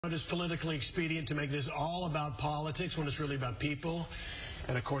It is politically expedient to make this all about politics when it's really about people.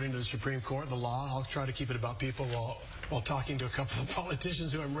 And according to the Supreme Court, the law, I'll try to keep it about people while talking to a couple of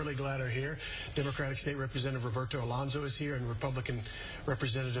politicians who I'm really glad are here. Democratic State Representative Roberto Alonzo is here, and Republican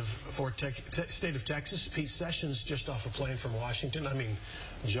Representative for State of Texas, Pete Sessions, just off a plane from Washington. I mean,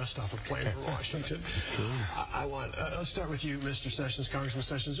 just off a plane from Washington. Let's start with you, Mr. Sessions, Congressman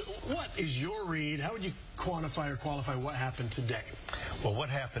Sessions. What is your read? How would you quantify or qualify what happened today? Well, what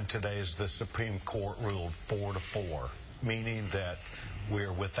happened today is the Supreme Court ruled 4-4, meaning that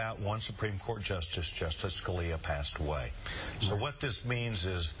we're without one Supreme Court justice. Justice Scalia passed away. So what this means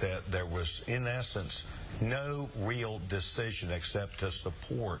is that there was, in essence, no real decision except to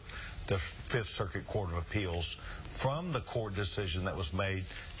support the Fifth Circuit Court of Appeals from the court decision that was made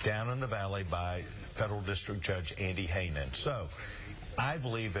down in the valley by Federal District Judge Andy Hanen. So I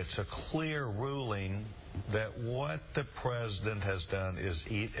believe it's a clear ruling that what the president has done is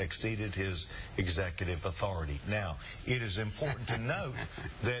exceeded his executive authority. Now, it is important to note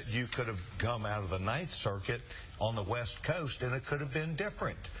that you could have come out of the Ninth Circuit on the West Coast and it could have been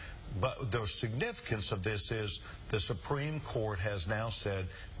different. But the significance of this is the Supreme Court has now said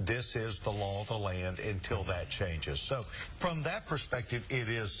this is the law of the land until that changes. So from that perspective, it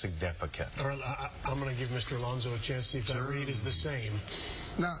is significant. All right, I'm going to give Mr. Alonzo a chance to see if that read is the same.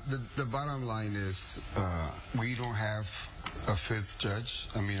 Now, the bottom line is we don't have a fifth judge,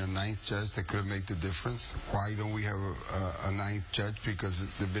 a ninth judge that could make the difference. Why don't we have a ninth judge? Because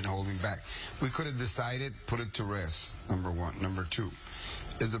they've been holding back. We could have decided, put it to rest, number one. Number two,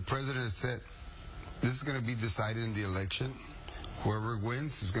 as the president said, this is going to be decided in the election. Whoever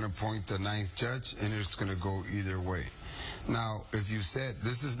wins is going to appoint the ninth judge, and it's going to go either way. Now, as you said,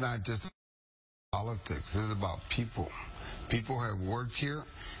 this is not just politics. This is about people. People have worked here,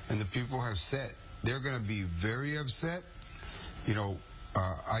 and the people have said they're going to be very upset. You know,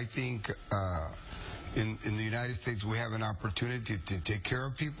 I think in the United States we have an opportunity to take care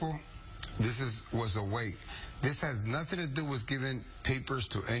of people. This was a way. This has nothing to do with giving papers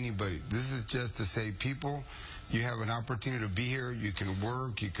to anybody. This is just to say, people, you have an opportunity to be here. You can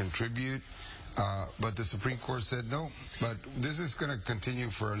work. You contribute. But the Supreme Court said no. But this is going to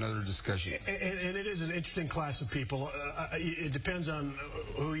continue for another discussion. And it is an interesting class of people. It depends on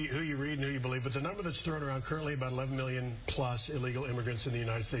who you read and who you believe. But the number that's thrown around currently, about 11 million plus illegal immigrants in the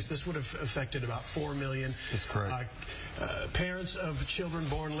United States. This would have affected about 4 million. That's correct. Parents of children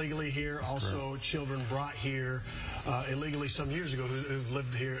born legally here, that's also correct. Children brought here illegally some years ago who've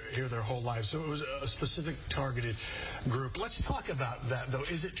lived here their whole lives. So it was a specific targeted group. Let's talk about that, though.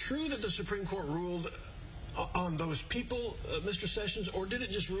 Is it true that the Supreme Court ruled on those people, Mr. Sessions, or did it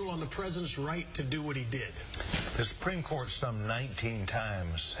just rule on the president's right to do what he did? The Supreme Court some 19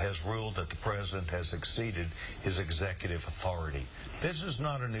 times has ruled that the president has exceeded his executive authority. This is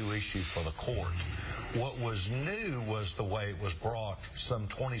not a new issue for the court. What was new was the way it was brought. Some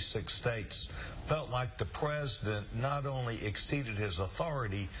 26 states felt like the president not only exceeded his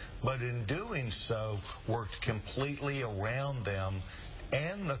authority, but in doing so worked completely around them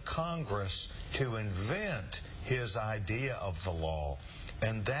and the Congress to invent his idea of the law.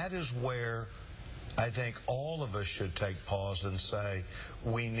 And that is where I think all of us should take pause and say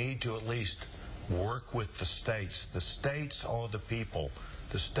we need to at least work with the states. The states are the people.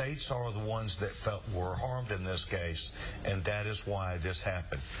 The states are the ones that were harmed in this case, and that is why this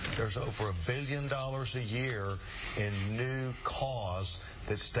happened. There's over $1 billion a year in new cause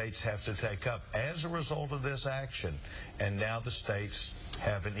that states have to take up as a result of this action, and now the states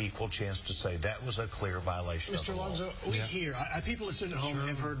have an equal chance to say that was a clear violation of the law. Mr. Alonzo, we hear, people that sit at home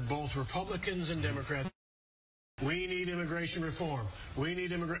have heard both Republicans and Democrats. We need immigration reform. We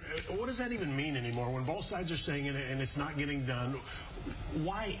need immigration. What does that even mean anymore? When both sides are saying it and it's not getting done,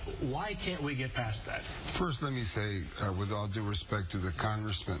 why can't we get past that? First, let me say, with all due respect to the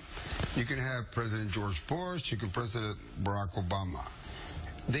congressman, you can have President George Bush, you can President Barack Obama.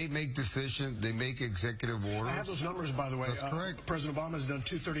 They make decisions, they make executive orders. I have those numbers, by the way. That's correct. President Obama has done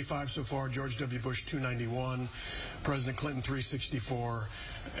 235 so far, George W. Bush 291, President Clinton 364.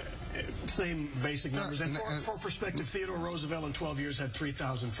 Same basic numbers. And for perspective, Theodore Roosevelt in 12 years had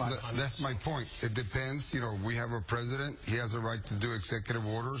 3,500. That's my point. It depends. You know, we have a president. He has a right to do executive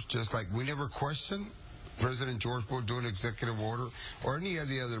orders, just like we never question President George Bush doing an executive order or any of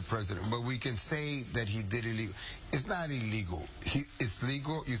the other president. But we can say that he did illegal. It's not illegal. It's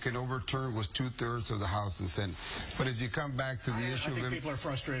legal. You can overturn with 2/3 of the House and Senate. But as you come back to the issue, I think people are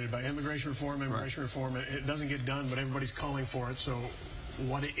frustrated by immigration reform. Reform. It doesn't get done, but everybody's calling for it. So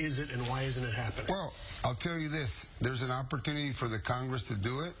what is it and why isn't it happening? Well, I'll tell you this. There's an opportunity for the Congress to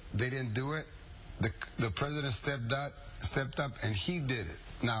do it. They didn't do it. The president stepped up and he did it.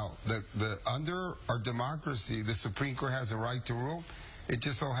 Now, under our democracy, the Supreme Court has a right to rule. It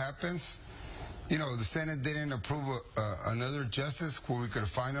just so happens, you know, the Senate didn't approve another justice where we could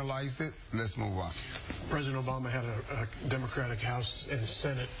have finalized it. Let's move on. President Obama had a Democratic House and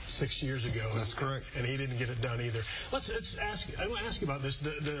Senate 6 years ago. That's correct. And he didn't get it done either. Let's ask. I want to ask you about this.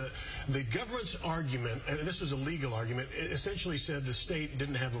 The government's argument, and this was a legal argument, it essentially said the state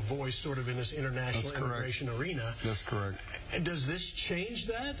didn't have a voice sort of in this international immigration arena. That's correct. And does this change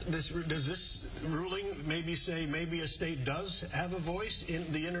that? Does this ruling maybe say maybe a state does have a voice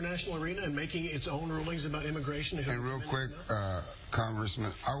in the international arena and making its own rulings about immigration? And real quick,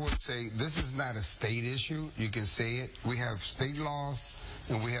 Congressman, I would say this is not a state issue. You can say it. We have state laws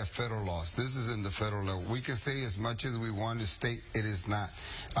and we have federal laws. This is in the federal level. We can say as much as we want to state, it is not.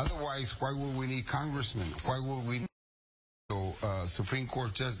 Otherwise, why would we need congressmen? Why would we need Supreme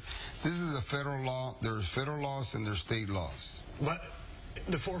Court judges? This is a federal law. There's federal laws and there's state laws. But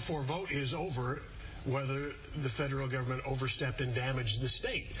the 4-4 vote is over whether the federal government overstepped and damaged the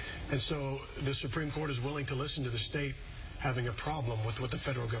state. And so the Supreme Court is willing to listen to the state having a problem with what the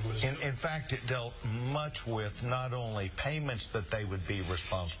federal government is doing. In fact, it dealt much with not only payments that they would be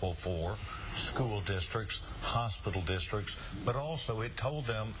responsible for, school districts, hospital districts, but also it told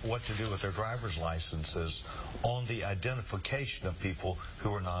them what to do with their driver's licenses on the identification of people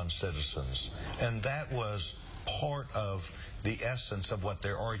who are non-citizens. And that was part of the essence of what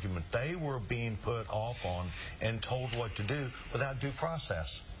their argument. They were being put off on and told what to do without due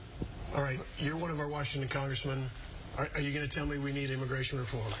process. All right, you're one of our Washington congressmen. Are you going to tell me we need immigration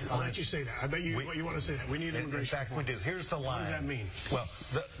reform? I'll let you say that. I bet you want to say that. We need immigration reform. In fact, we do. Here's the line. What does that mean? Well,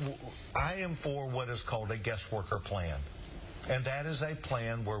 I am for what is called a guest worker plan. And that is a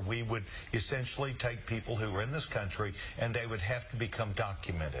plan where we would essentially take people who are in this country and they would have to become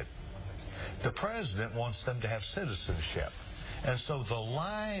documented. The president wants them to have citizenship. And so the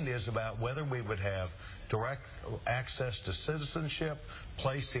line is about whether we would have direct access to citizenship,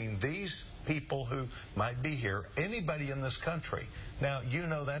 placing these people who might be here, anybody in this country. Now, you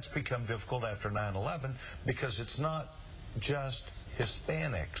know that's become difficult after 9/11 because it's not just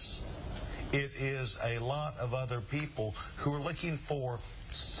Hispanics. It is a lot of other people who are looking for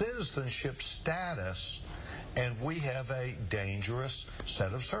citizenship status, and we have a dangerous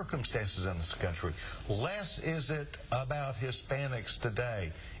set of circumstances in this country. Less is it about Hispanics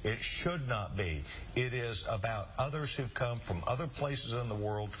today. It should not be. It is about others who've come from other places in the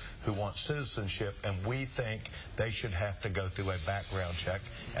world who want citizenship, and we think they should have to go through a background check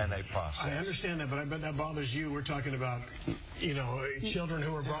and a process. I understand that, but I bet that bothers you. We're talking about, you know, children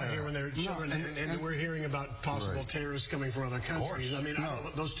who were brought here when they were children, and we're hearing about possible terrorists coming from other countries. I mean,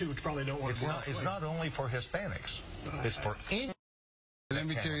 those two probably don't want to work. It's not only for Hispanics. It's for any. Let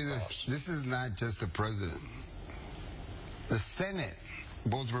me tell you this. This is not just the president. The Senate,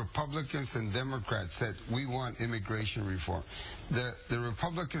 both Republicans and Democrats, said we want immigration reform. The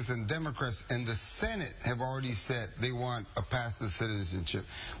Republicans and Democrats and the Senate have already said they want a pass to citizenship.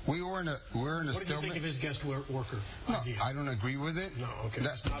 We're in a What do you stalemate. think of his guest worker idea? I don't agree with it. No, okay.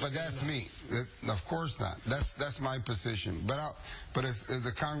 But that's me. Of course not. That's my position. But as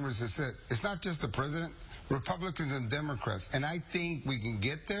the Congress has said, it's not just the president. Republicans and Democrats. And I think we can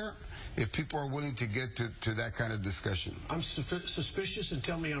get there if people are willing to get to that kind of discussion. I'm suspicious, and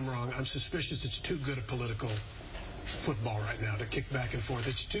tell me I'm wrong, I'm suspicious it's too good a political football right now to kick back and forth.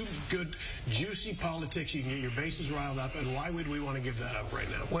 It's too good, juicy politics. You can get your bases riled up, and why would we want to give that up right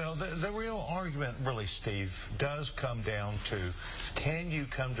now? Well, the real argument, really, Steve, does come down to, can you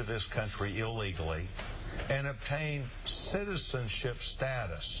come to this country illegally and obtain citizenship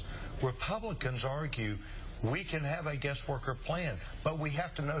status? Republicans argue we can have a guest worker plan, but we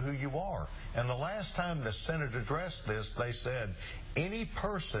have to know who you are. And the last time the Senate addressed this, they said any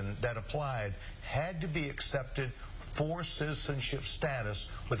person that applied had to be accepted for citizenship status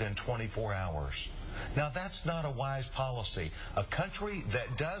within 24 hours. Now, that's not a wise policy. A country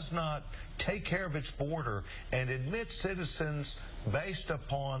that does not take care of its border and admit citizens based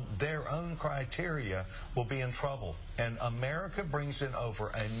upon their own criteria will be in trouble. And America brings in over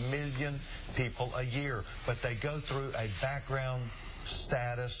 1 million people a year, but they go through a background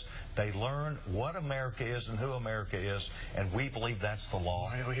status. They learn what America is and who America is, and we believe that's the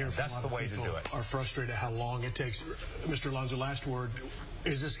law. That's the way to do it. Are frustrated how long it takes. Mr. Alonzo, last word.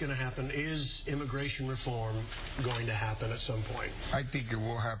 Is this going to happen? Is immigration reform going to happen at some point? I think it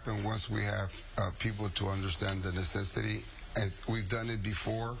will happen once we have people to understand the necessity. As we've done it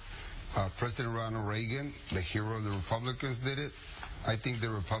before, President Ronald Reagan, the hero of the Republicans, did it. I think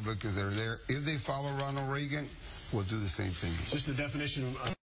the Republicans that are there, if they follow Ronald Reagan, will do the same thing. Is this the definition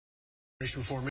of immigration reform?